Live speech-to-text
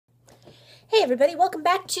Hey everybody, welcome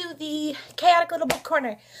back to the Chaotic Little Book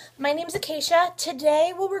Corner. My name's Acacia.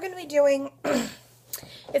 Today what we're going to be doing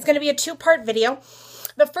is going to be a two-part video.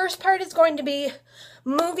 The first part is going to be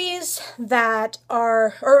movies that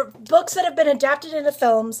are, or books that have been adapted into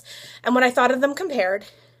films and what I thought of them compared.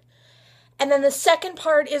 And then the second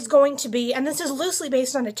part is going to be, and this is loosely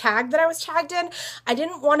based on a tag that I was tagged in. I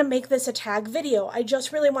didn't want to make this a tag video. I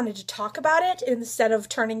just really wanted to talk about it instead of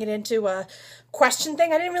turning it into a question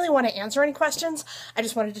thing. I didn't really want to answer any questions. I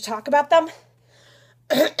just wanted to talk about them.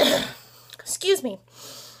 Excuse me.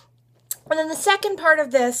 And then the second part of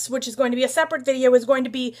this, which is going to be a separate video, is going to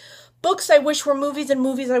be books I wish were movies and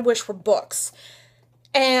movies I wish were books.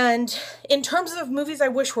 And in terms of movies I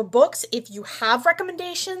wish were books, if you have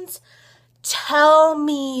recommendations, tell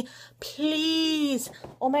me, please.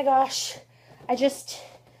 Oh my gosh.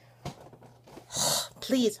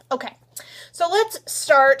 Please. Okay. So let's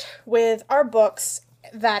start with our books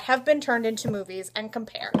that have been turned into movies and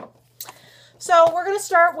compare. So we're going to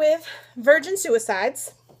start with Virgin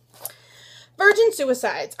Suicides. Virgin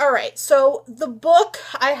Suicides. All right. So the book,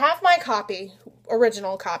 I have my copy,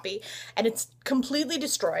 original copy, and it's completely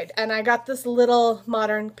destroyed. And I got this little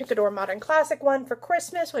Picador Modern Classic one for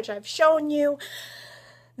Christmas, which I've shown you.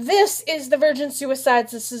 This is the Virgin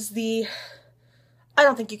Suicides. This is the, I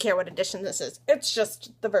don't think you care what edition this is. It's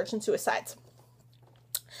just the Virgin Suicides.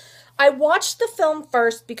 I watched the film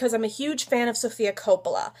first because I'm a huge fan of Sofia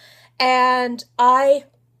Coppola, and I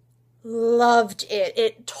loved it.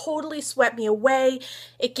 It totally swept me away.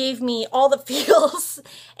 It gave me all the feels,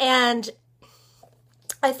 and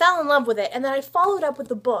I fell in love with it. And then I followed up with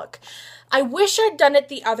the book. I wish I'd done it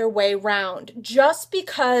the other way round, just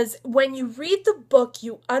because when you read the book,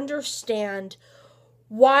 you understand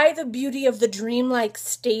why the beauty of the dreamlike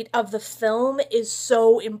state of the film is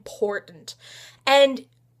so important. And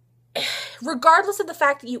regardless of the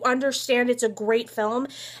fact that you understand it's a great film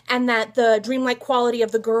and that the dreamlike quality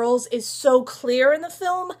of the girls is so clear in the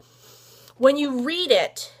film, when you read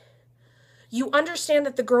it, you understand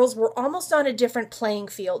that the girls were almost on a different playing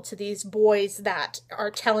field to these boys that are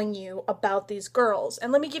telling you about these girls.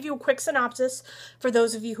 And let me give you a quick synopsis for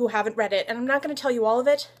those of you who haven't read it. And I'm not going to tell you all of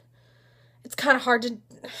it. It's kind of hard to...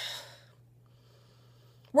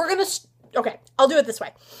 Okay, I'll do it this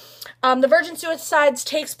way. The Virgin Suicides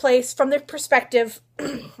takes place from the perspective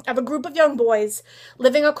of a group of young boys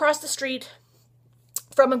living across the street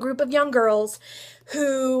from a group of young girls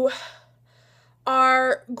who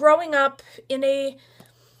are growing up in a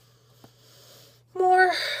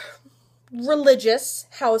more religious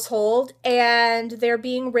household, and they're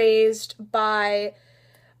being raised by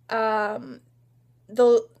their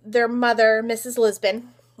mother, Mrs. Lisbon.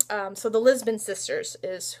 So the Lisbon sisters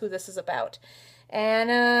is who this is about.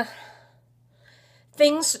 And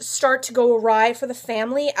things start to go awry for the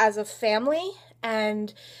family as a family,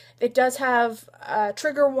 and it does have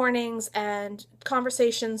trigger warnings and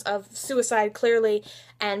conversations of suicide, clearly,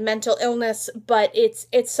 and mental illness, but it's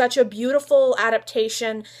such a beautiful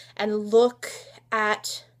adaptation, and look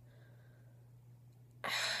at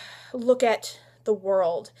the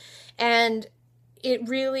world. And it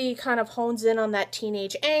really kind of hones in on that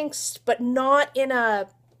teenage angst, but not in a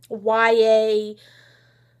YA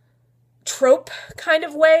trope kind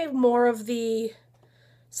of way, more of the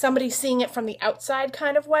somebody seeing it from the outside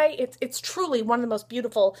kind of way. It's truly one of the most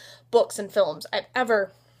beautiful books and films I've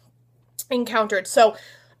ever encountered. So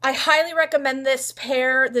I highly recommend this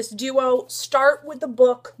pair, this duo. Start with the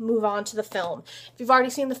book, move on to the film. If you've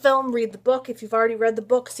already seen the film, read the book. If you've already read the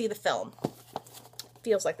book, see the film.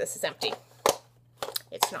 Feels like this is empty.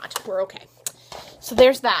 It's not. We're okay. So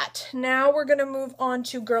there's that. Now we're going to move on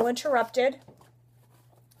to Girl Interrupted.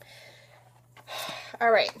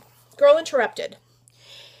 All right. Girl Interrupted.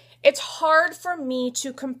 It's hard for me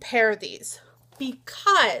to compare these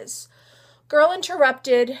because Girl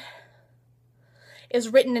Interrupted is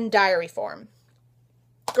written in diary form.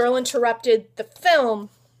 Girl Interrupted, the film,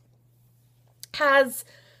 has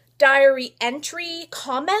diary entry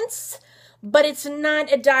comments, but it's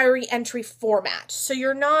not a diary entry format. So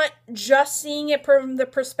you're not just seeing it from the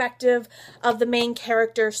perspective of the main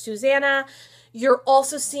character, Susanna. You're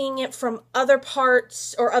also seeing it from other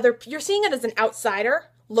parts, or you're seeing it as an outsider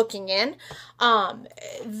looking in.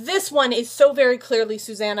 This one is so very clearly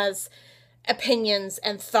Susanna's opinions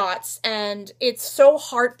and thoughts, and it's so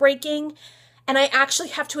heartbreaking. And I actually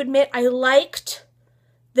have to admit, I liked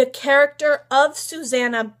the character of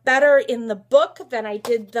Susanna better in the book than I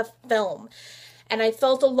did the film. And I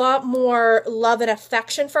felt a lot more love and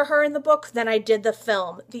affection for her in the book than I did the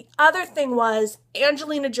film. The other thing was,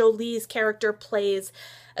 Angelina Jolie's character plays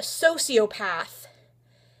a sociopath.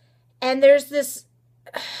 And there's this...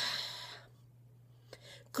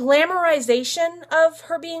 glamorization of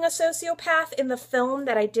her being a sociopath in the film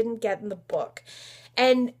that I didn't get in the book.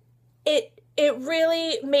 And it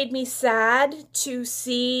really made me sad to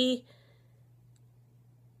see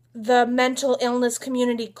the mental illness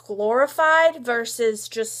community glorified versus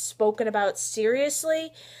just spoken about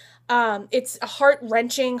seriously. It's a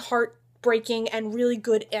heart-wrenching, heartbreaking, and really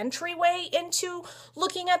good entryway into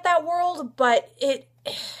looking at that world, but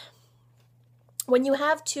when you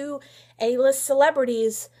have two A-list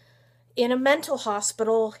celebrities in a mental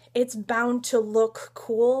hospital, it's bound to look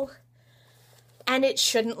cool, and it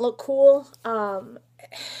shouldn't look cool.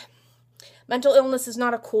 Mental illness is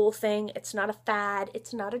not a cool thing. It's not a fad.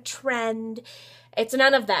 It's not a trend. It's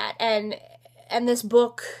none of that. And this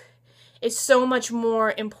book is so much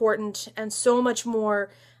more important and so much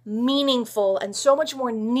more meaningful and so much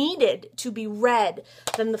more needed to be read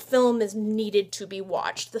than the film is needed to be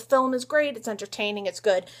watched. The film is great. It's entertaining. It's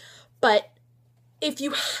good. But if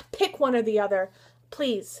you pick one or the other,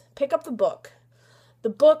 please pick up the book. The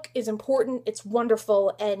book is important. It's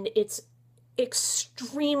wonderful. And it's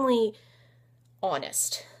extremely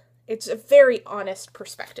honest. It's a very honest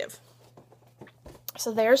perspective.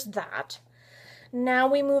 So there's that. Now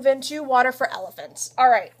we move into Water for Elephants. All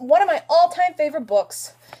right, one of my all-time favorite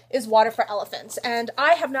books is Water for Elephants, and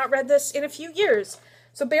I have not read this in a few years,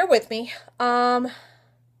 so bear with me.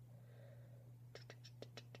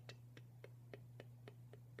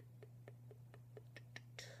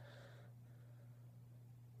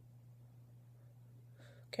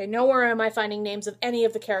 Okay, nowhere am I finding names of any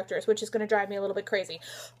of the characters, which is going to drive me a little bit crazy.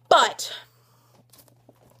 But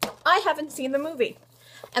I haven't seen the movie,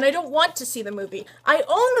 and I don't want to see the movie. I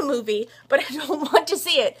own the movie, but I don't want to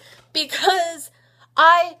see it because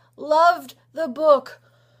I loved the book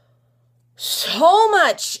so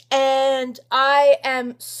much, and I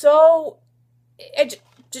am so...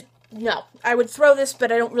 no, I would throw this,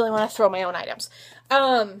 but I don't really want to throw my own items.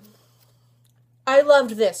 I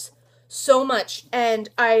loved this so much, and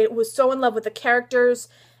I was so in love with the characters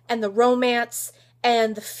and the romance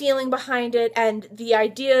and the feeling behind it and the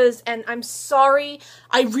ideas, and I'm sorry,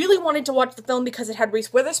 I really wanted to watch the film because it had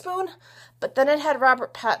Reese Witherspoon, but then it had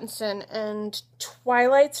Robert Pattinson, and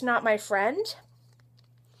Twilight's not my friend,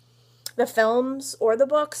 the films or the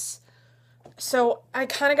books, so I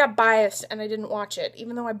kind of got biased and I didn't watch it,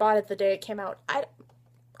 even though I bought it the day it came out. I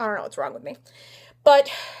don't know what's wrong with me,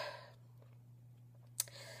 but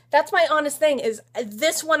that's my honest thing, is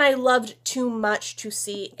this one I loved too much to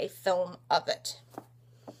see a film of it.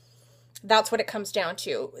 That's what it comes down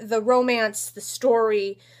to. The romance, the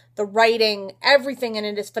story, the writing, everything in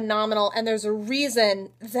it is phenomenal, and there's a reason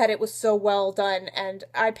that it was so well done, and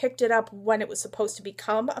I picked it up when it was supposed to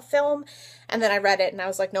become a film, and then I read it, and I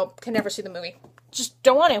was like, nope, can never see the movie. Just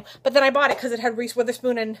don't want to. But then I bought it because it had Reese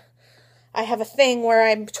Witherspoon, and I have a thing where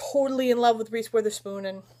I'm totally in love with Reese Witherspoon,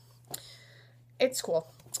 and it's cool.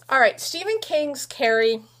 All right, Stephen King's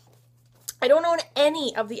Carrie. I don't own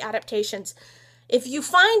any of the adaptations. If you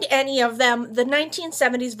find any of them, the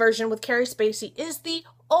 1970s version with Carrie Spacey is the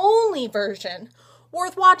only version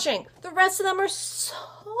worth watching. The rest of them are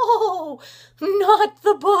so not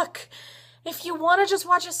the book. If you want to just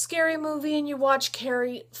watch a scary movie and you watch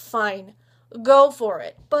Carrie, fine. Go for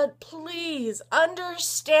it. But please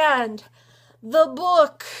understand, the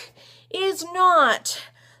book is not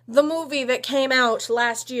the movie that came out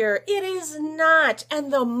last year. It is not.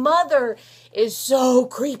 And the mother is so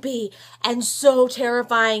creepy and so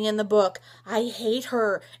terrifying in the book. I hate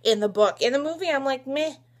her in the book. In the movie, I'm like,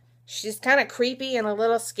 meh. She's kind of creepy and a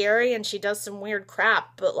little scary, and she does some weird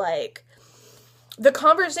crap. But, like, the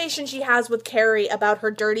conversation she has with Carrie about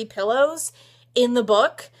her dirty pillows in the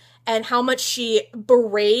book and how much she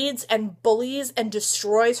berates and bullies and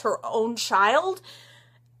destroys her own child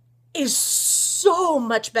is so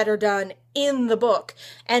much better done in the book.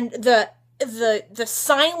 And the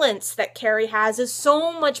silence that Carrie has is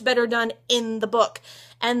so much better done in the book.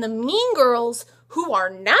 And the mean girls, who are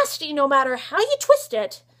nasty no matter how you twist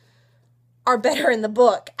it, are better in the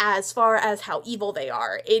book as far as how evil they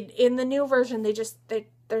are. In the new version,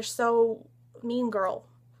 they're so mean girl.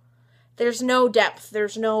 There's no depth,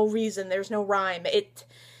 there's no reason, there's no rhyme.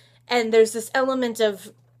 And there's this element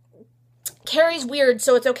of Carrie's weird,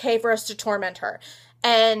 so it's okay for us to torment her.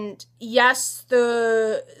 And yes,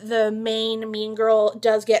 the main mean girl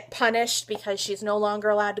does get punished because she's no longer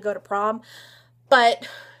allowed to go to prom, but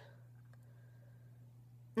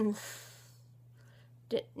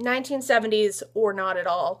 1970s or not at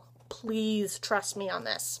all. Please trust me on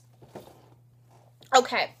this.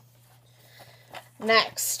 Okay.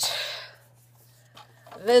 Next.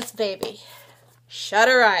 This baby.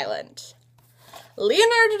 Shutter Island.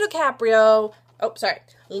 Leonardo DiCaprio, Oh, sorry.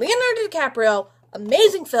 Leonardo DiCaprio,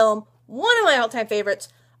 amazing film, one of my all-time favorites.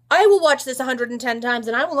 I will watch this 110 times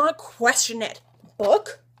and I will not question it.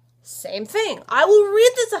 Book? Same thing. I will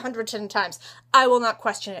read this 110 times. I will not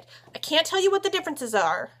question it. I can't tell you what the differences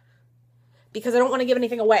are because I don't want to give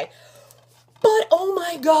anything away. But, oh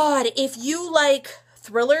my god, if you like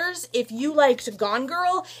thrillers, if you liked Gone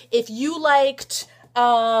Girl, if you liked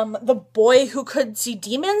The Boy Who Could See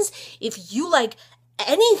Demons, if you like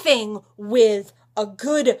anything with a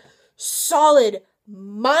good, solid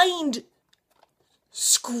mind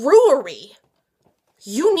screwery,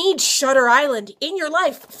 you need Shutter Island in your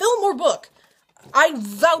life, film or book. I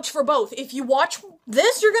vouch for both. If you watch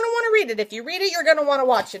this, you're going to want to read it. If you read it, you're going to want to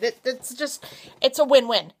watch it. It's a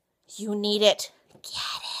win-win. You need it.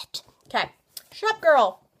 Get it. Okay.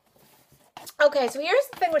 Shopgirl. Okay, so here's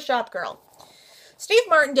the thing with Shopgirl. Steve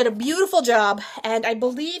Martin did a beautiful job, and I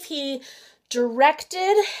believe he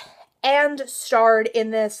directed and starred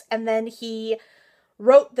in this, and then he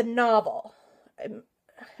wrote the novel.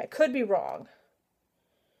 I could be wrong.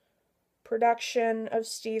 Production of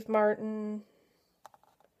Steve Martin.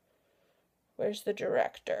 Where's the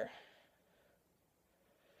director?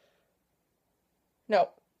 No.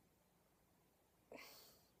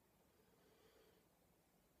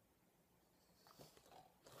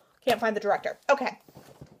 Can't find the director. Okay.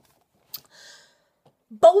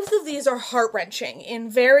 Both of these are heart-wrenching in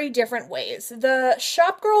very different ways. The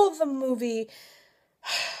Shopgirl of the movie,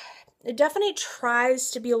 it definitely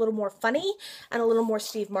tries to be a little more funny and a little more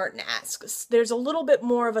Steve Martin-esque. There's a little bit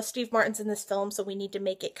more of a Steve Martin's in this film, so we need to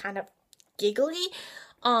make it kind of giggly.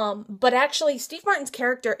 But actually, Steve Martin's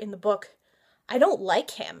character in the book, I don't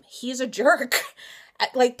like him. He's a jerk.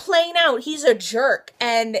 Like, plain out, he's a jerk.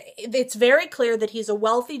 And it's very clear that he's a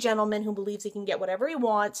wealthy gentleman who believes he can get whatever he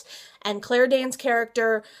wants. And Claire Danes'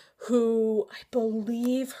 character, who I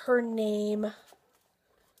believe her name,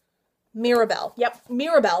 Mirabelle. Yep,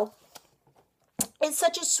 Mirabelle is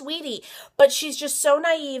such a sweetie, but she's just so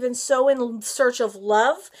naive and so in search of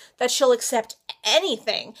love that she'll accept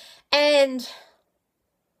anything. And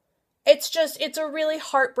it's a really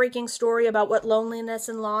heartbreaking story about what loneliness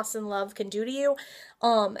and loss and love can do to you.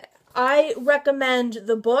 I recommend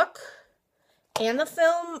the book and the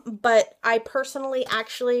film, but I personally I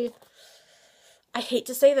hate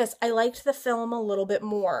to say this, I liked the film a little bit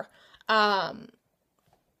more. But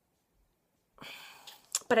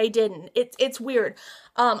I didn't. It's weird.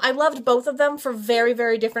 I loved both of them for very,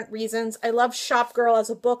 very different reasons. I loved Shopgirl as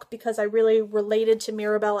a book because I really related to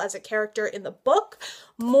Mirabelle as a character in the book,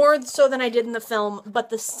 more so than I did in the film, but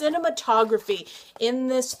the cinematography in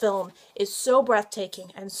this film is so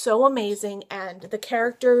breathtaking and so amazing, and the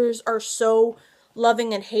characters are so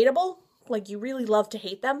loving and hateable. Like, you really love to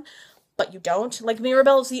hate them, but you don't. Like,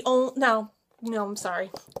 Mirabelle's the only... No, I'm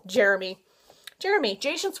sorry. Jeremy,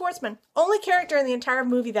 Jason Schwartzman, only character in the entire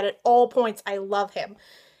movie that at all points I love him.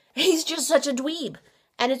 He's just such a dweeb,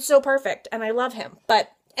 and it's so perfect, and I love him.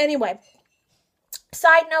 But anyway,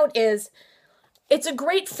 side note is, it's a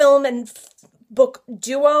great film and book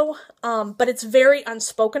duo, but it's very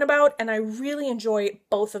unspoken about, and I really enjoy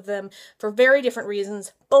both of them for very different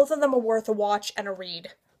reasons. Both of them are worth a watch and a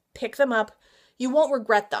read. Pick them up. You won't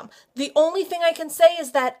regret them. The only thing I can say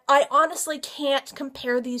is that I honestly can't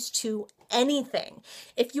compare these to anything.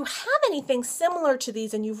 If you have anything similar to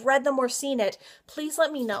these and you've read them or seen it, please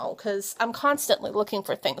let me know, because I'm constantly looking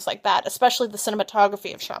for things like that, especially the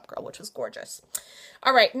cinematography of Shopgirl, which was gorgeous.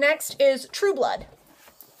 All right, next is True Blood.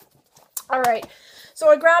 All right, so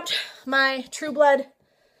I grabbed my True Blood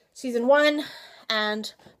Season 1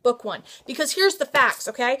 and Book 1, because here's the facts,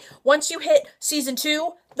 okay? Once you hit Season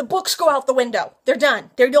 2, the books go out the window. They're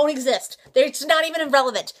done. They don't exist. It's not even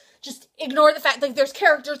irrelevant. Just ignore the fact, like, there's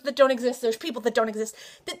characters that don't exist, there's people that don't exist.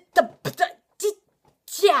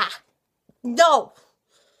 Yeah. No.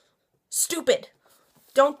 Stupid.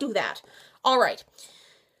 Don't do that. All right.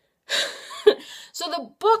 So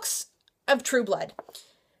the books of True Blood,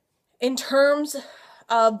 in terms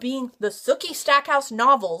of being the Sookie Stackhouse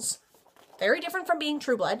novels, very different from being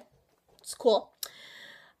True Blood. It's cool.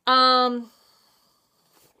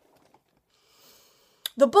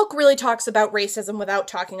 The book really talks about racism without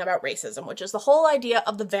talking about racism, which is the whole idea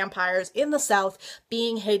of the vampires in the South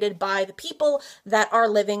being hated by the people that are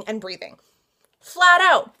living and breathing. Flat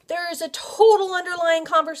out, there is a total underlying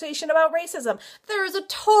conversation about racism. There is a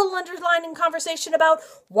total underlying conversation about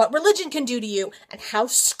what religion can do to you and how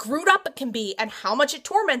screwed up it can be and how much it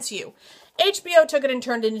torments you. HBO took it and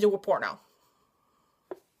turned it into a porno.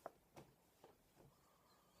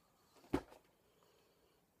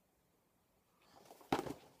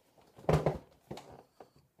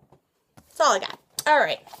 That's all I got. All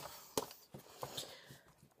right.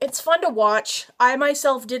 It's fun to watch. I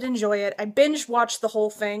myself did enjoy it. I binge watched the whole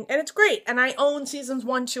thing, and it's great. And I own seasons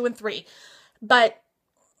 1, 2, and 3. But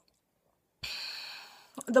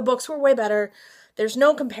the books were way better. There's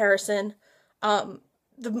no comparison. The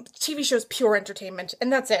TV show is pure entertainment,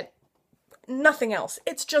 and that's it. Nothing else.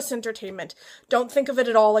 It's just entertainment. Don't think of it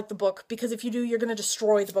at all like the book, because if you do, you're going to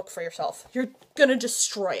destroy the book for yourself. You're going to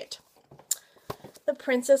destroy it. The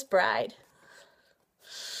Princess Bride.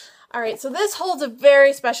 Alright, so this holds a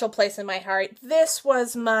very special place in my heart. This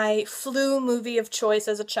was my flu movie of choice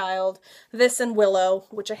as a child. This and Willow,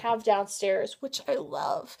 which I have downstairs, which I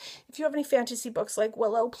love. If you have any fantasy books like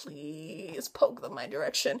Willow, please poke them my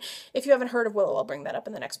direction. If you haven't heard of Willow, I'll bring that up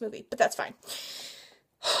in the next movie, but that's fine.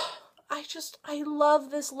 I love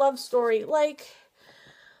this love story. Like,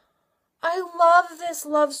 I love this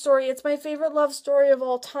love story. It's my favorite love story of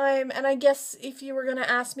all time, and I guess if you were going to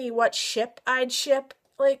ask me what ship I'd ship,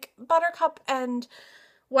 like, Buttercup and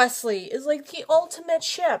Wesley is, like, the ultimate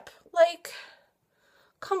ship. Like,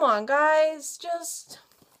 come on, guys.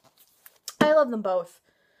 I love them both.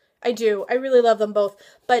 I do. I really love them both.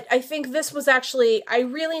 But I think this was actually, I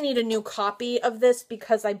really need a new copy of this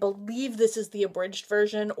because I believe this is the abridged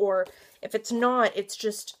version, or if it's not, it's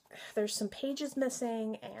just, there's some pages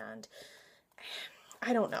missing, and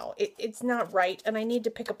I don't know. It's not right, and I need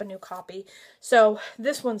to pick up a new copy. So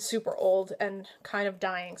this one's super old and kind of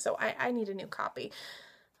dying, so I need a new copy.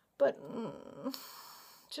 But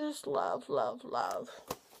just love, love, love.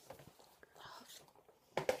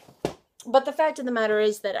 But the fact of the matter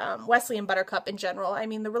is that Wesley and Buttercup in general, I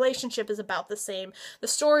mean, the relationship is about the same. The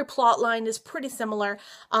story plot line is pretty similar.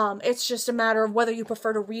 It's just a matter of whether you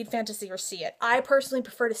prefer to read fantasy or see it. I personally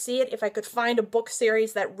prefer to see it. If I could find a book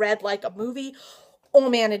series that read like a movie, oh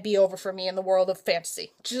man, it'd be over for me in the world of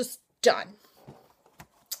fantasy. Just done.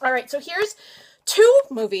 Alright, so here's 2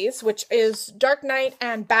 movies, which is Dark Knight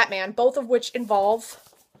and Batman, both of which involve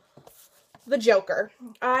the Joker.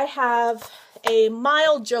 I have a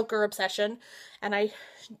mild Joker obsession, and I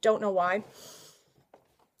don't know why.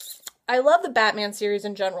 I love the Batman series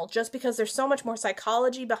in general, just because there's so much more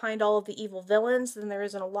psychology behind all of the evil villains than there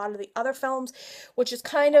is in a lot of the other films, which is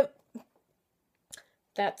kind of...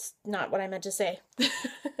 That's not what I meant to say.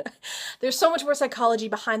 There's so much more psychology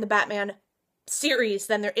behind the Batman series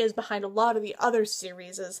than there is behind a lot of the other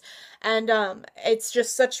series. And it's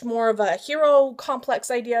just such more of a hero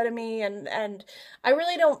complex idea to me, and I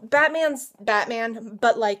really don't... Batman's Batman,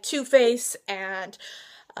 but like Two-Face and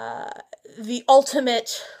the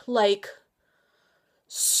ultimate, like,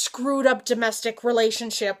 screwed up domestic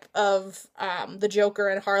relationship of the Joker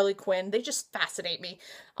and Harley Quinn, they just fascinate me.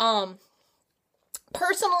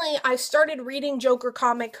 Personally, I started reading Joker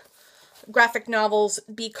graphic novels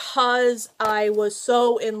because I was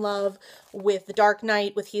so in love with The Dark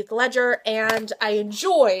Knight with Heath Ledger, and I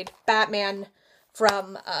enjoyed Batman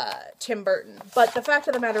from Tim Burton. But the fact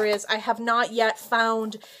of the matter is, I have not yet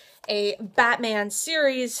found a Batman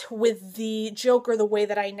series with the Joker the way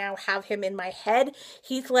that I now have him in my head.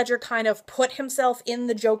 Heath Ledger kind of put himself in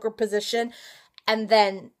the Joker position, and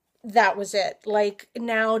then that was it. Like,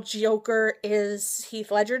 now Joker is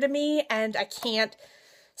Heath Ledger to me, and I can't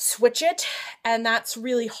switch it, and that's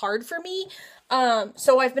really hard for me.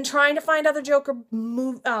 So I've been trying to find other Joker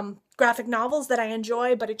graphic novels that I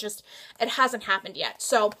enjoy, but it hasn't happened yet.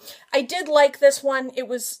 So I did like this one. It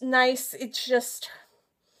was nice. It's just,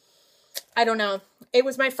 I don't know. It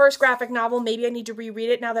was my first graphic novel. Maybe I need to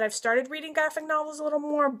reread it now that I've started reading graphic novels a little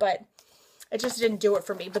more, but it just didn't do it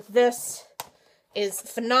for me. But this is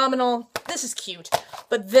phenomenal. This is cute,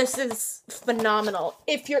 but this is phenomenal.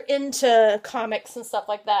 If you're into comics and stuff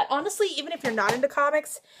like that, honestly, even if you're not into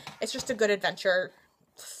comics, it's just a good adventure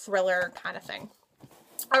thriller kind of thing.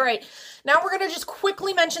 All right, now we're going to just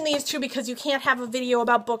quickly mention these 2 because you can't have a video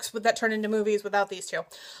about books that turn into movies without these 2.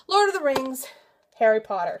 Lord of the Rings, Harry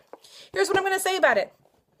Potter. Here's what I'm going to say about it.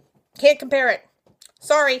 Can't compare it.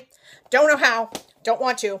 Sorry. Don't know how. Don't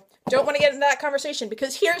want to. Don't want to get into that conversation,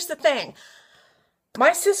 because here's the thing.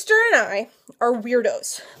 My sister and I are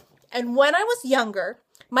weirdos, and when I was younger,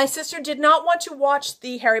 my sister did not want to watch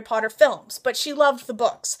the Harry Potter films, but she loved the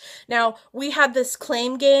books. Now, we had this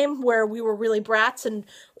claim game where we were really brats, and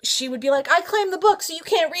she would be like, I claim the book, so you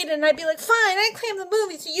can't read it, and I'd be like, fine, I claim the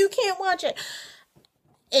movie, so you can't watch it.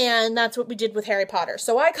 And that's what we did with Harry Potter.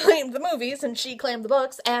 So I claimed the movies, and she claimed the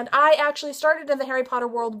books, and I actually started in the Harry Potter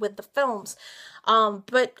world with the films.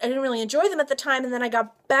 But I didn't really enjoy them at the time, and then I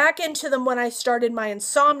got back into them when I started my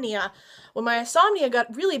insomnia. When my insomnia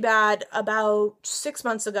got really bad about 6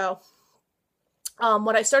 months ago,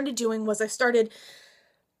 what I started doing was I started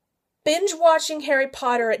binge watching Harry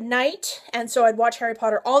Potter at night, and so I'd watch Harry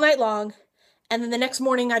Potter all night long, And then the next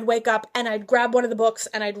morning I'd wake up and I'd grab one of the books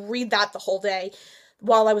and I'd read that the whole day.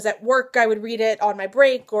 While I was at work, I would read it on my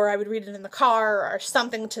break, or I would read it in the car, or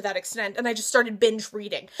something to that extent. And I just started binge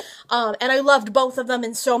reading. And I loved both of them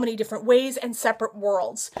in so many different ways and separate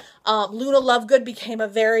worlds. Luna Lovegood became a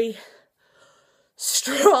very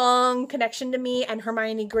strong connection to me, and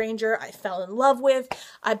Hermione Granger I fell in love with.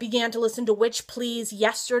 I began to listen to Witch Please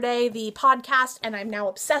yesterday, the podcast, and I'm now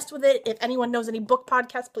obsessed with it. If anyone knows any book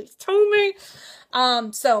podcasts, please tell me.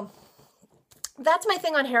 So that's my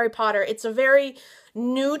thing on Harry Potter. It's a very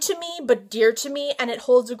new to me, but dear to me, and it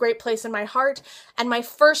holds a great place in my heart. And my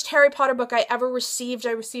first Harry Potter book I ever received,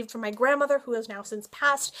 I received from my grandmother, who has now since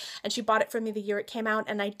passed, and she bought it for me the year it came out,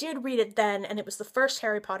 and I did read it then, and it was the first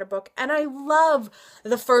Harry Potter book, and I love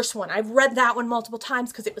the first one. I've read that one multiple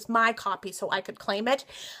times because it was my copy, so I could claim it,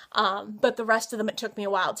 but the rest of them it took me a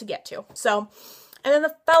while to get to. So, and then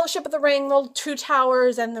the Fellowship of the Ring, the Two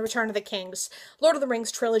Towers, and the Return of the Kings. Lord of the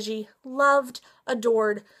Rings trilogy. Loved,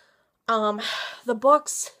 adored. The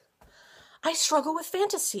books, I struggle with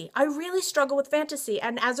fantasy. I really struggle with fantasy.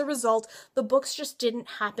 And as a result, the books just didn't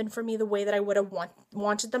happen for me the way that I would have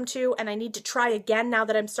wanted them to. And I need to try again now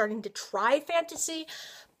that I'm starting to try fantasy.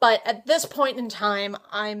 But at this point in time,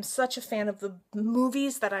 I'm such a fan of the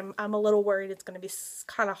movies that I'm a little worried it's going to be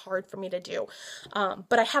kind of hard for me to do.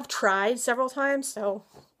 But I have tried several times, so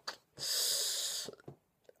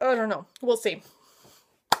I don't know. We'll see.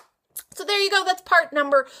 So there you go. That's part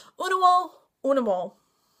number uno.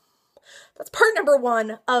 That's part number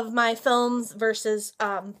 1 of my films versus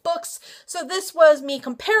books. So this was me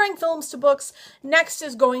comparing films to books. Next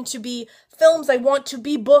is going to be films I want to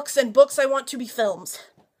be books and books I want to be films.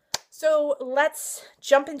 So let's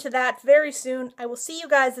jump into that very soon. I will see you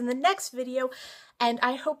guys in the next video, and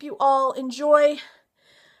I hope you all enjoyed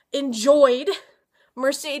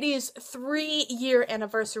Mercedes' 3-year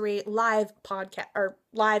anniversary live podcast or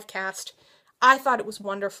live cast. I thought it was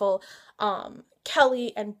wonderful.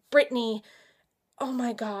 Kelly and Brittany, oh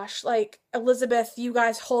my gosh, like Elizabeth, you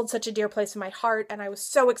guys hold such a dear place in my heart, and I was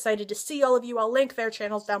so excited to see all of you. I'll link their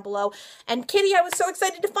channels down below. And Kitty, I was so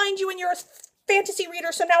excited to find you, and you're a fantasy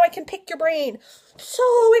reader, so now I can pick your brain. So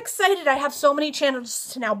excited. I have so many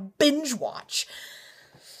channels to now binge watch.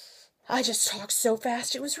 I just talked so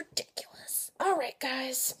fast, it was ridiculous. Alright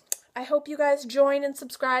guys, I hope you guys join and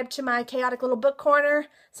subscribe to my chaotic little book corner.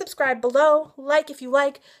 Subscribe below, like if you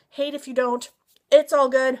like, hate if you don't. It's all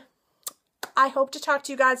good. I hope to talk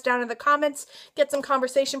to you guys down in the comments, get some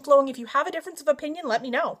conversation flowing. If you have a difference of opinion, let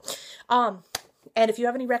me know. And if you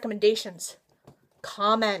have any recommendations,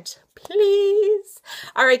 comment, please.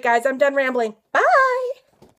 Alright guys, I'm done rambling. Bye!